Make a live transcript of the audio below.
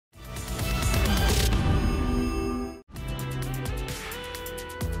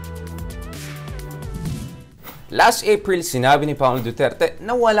Last April, sinabi ni Pangulong Duterte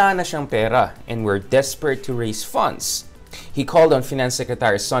na wala na siyang pera and we're desperate to raise funds. He called on Finance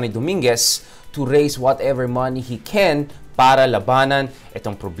Secretary Sonny Dominguez to raise whatever money he can para labanan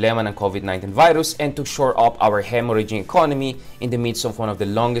itong problema ng COVID-19 virus and to shore up our hemorrhaging economy in the midst of one of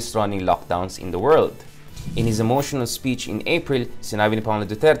the longest-running lockdowns in the world. In his emotional speech in April, sinabi ni Pangulong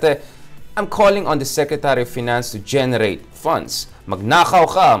Duterte, "I'm calling on the Secretary of Finance to generate funds. Magnakaw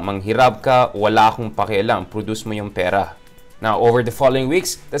ka, manghirap ka, wala akong pakialam, produce mo yung pera." Now, over the following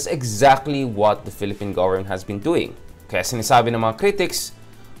weeks, that's exactly what the Philippine government has been doing. Kaya sinasabi ng mga critics,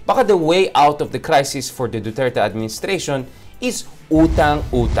 baka the way out of the crisis for the Duterte administration is utang,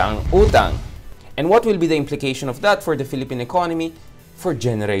 utang, utang. And what will be the implication of that for the Philippine economy for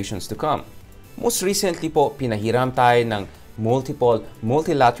generations to come? Most recently po, pinahiram tayo ng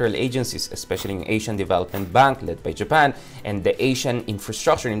multilateral agencies, especially yung Asian Development Bank led by Japan and the Asian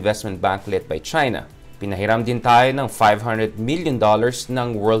Infrastructure Investment Bank led by China. Pinahiram din tayo ng $500 million ng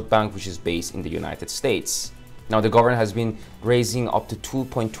World Bank, which is based in the United States. Now, the government has been raising up to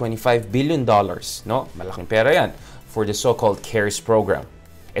 $2.25 billion, no? Malaking pera yan, for the so-called CARES program.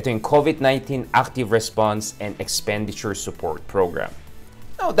 Ito yung COVID-19 Active Response and Expenditure Support Program.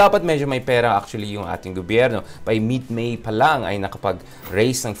 Now, dapat medyo may pera actually yung ating gobyerno. By mid-May pa lang ay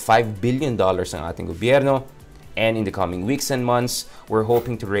nakapag-raise ng $5 billion ang ating gobyerno. And in the coming weeks and months, we're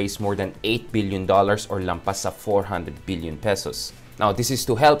hoping to raise more than $8 billion or lampas sa 400 billion pesos. Now, this is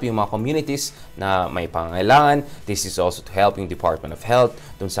to help yung mga communities na may pangangailangan. This is also to help yung Department of Health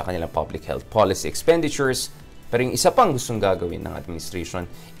dun sa kanilang public health policy expenditures. Pero yung isa pang gustong gagawin ng administration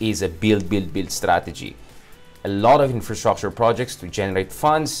is a build strategy. A lot of infrastructure projects to generate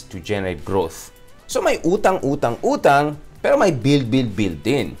funds, to generate growth. So may utang, pero may build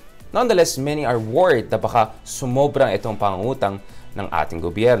din. Nonetheless, many are worried na baka sumobrang itong pangungutang ng ating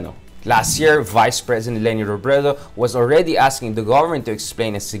gobyerno. Last year, Vice President Leni Robredo was already asking the government to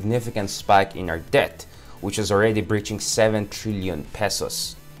explain a significant spike in our debt, which is already breaching 7 trillion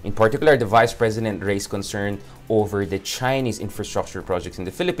pesos. In particular, the Vice President raised concern over the Chinese infrastructure projects in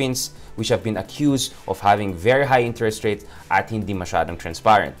the Philippines, which have been accused of having very high interest rates at hindi masyadong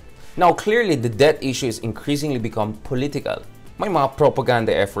transparent. Now, clearly, the debt issue is increasingly become political. May mga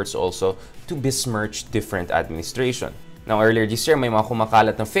propaganda efforts also to besmirch different administration. Now, earlier this year, may mga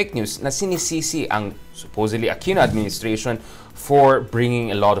kumakalat ng fake news na sinisisi ang supposedly Aquino administration for bringing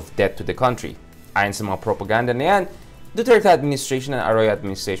a lot of debt to the country. Ayon sa mga propaganda na yan, Duterte administration and Arroyo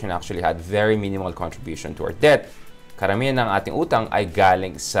administration actually had very minimal contribution to our debt. Karamihan ng ating utang ay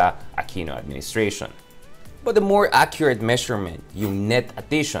galing sa Aquino administration. But the more accurate measurement, yung net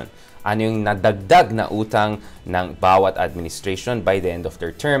addition, ano yung nadagdag na utang ng bawat administration by the end of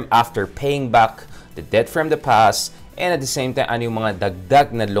their term after paying back the debt from the past, and at the same time, ano yung mga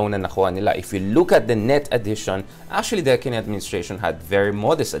dagdag na loan na nakuha nila. If you look at the net addition, actually the Aquino administration had very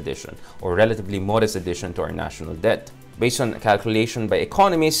modest addition or relatively modest addition to our national debt. Based on calculation by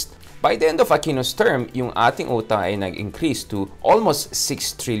economists, by the end of Aquino's term, yung ating utang ay nag-increase to almost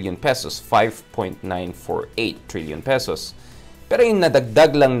 6 trillion pesos, 5.948 trillion pesos. Pero yung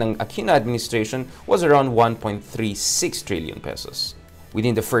nadagdag lang ng Aquino administration was around 1.36 trillion pesos.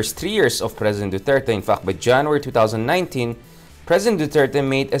 Within the first 3 years of President Duterte, in fact, by January 2019, President Duterte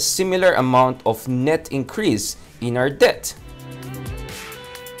made a similar amount of net increase in our debt.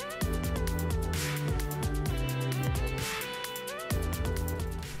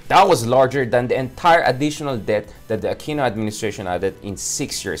 That was larger than the entire additional debt that the Aquino administration added in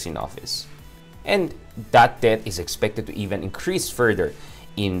 6 years in office. And that debt is expected to even increase further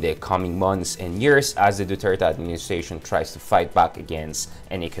in the coming months and years as the Duterte administration tries to fight back against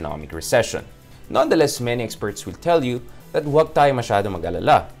an economic recession. Nonetheless, many experts will tell you that huwag tayo masyado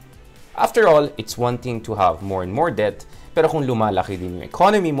mag-alala. After all, it's one thing to have more and more debt, pero kung lumalaki din yung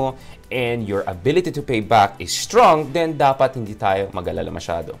economy mo and your ability to pay back is strong, then dapat hindi tayo mag-alala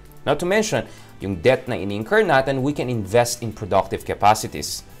masyado. Not to mention, yung debt na ini-incur natin, we can invest in productive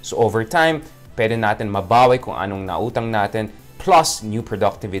capacities. So over time, pwede natin mabawi kung anong nautang natin, plus new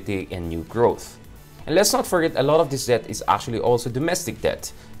productivity and new growth. And let's not forget, a lot of this debt is actually also domestic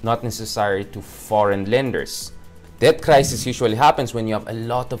debt, not necessary to foreign lenders. Debt crisis usually happens when you have a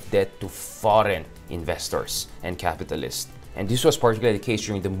lot of debt to foreign investors and capitalists. And this was particularly the case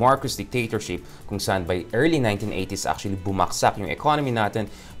during the Marcos dictatorship, kung saan by early 1980s actually bumaksak yung economy natin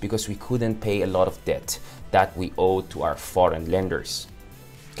because we couldn't pay a lot of debt that we owed to our foreign lenders.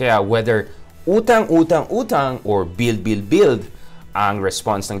 Kaya whether utang or build ang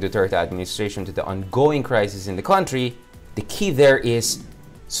response ng Duterte administration to the ongoing crisis in the country, the key there is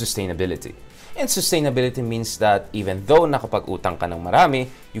sustainability. And sustainability means that even though nakapag-utang ka ng marami,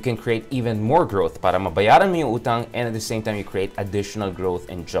 you can create even more growth para mabayaran mo yung utang, and at the same time you create additional growth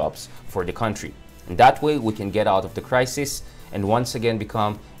and jobs for the country. And that way, we can get out of the crisis and once again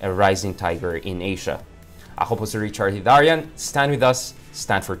become a rising tiger in Asia. Ako po si Richard Hidarian. Stand with us,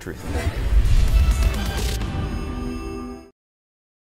 stand for truth.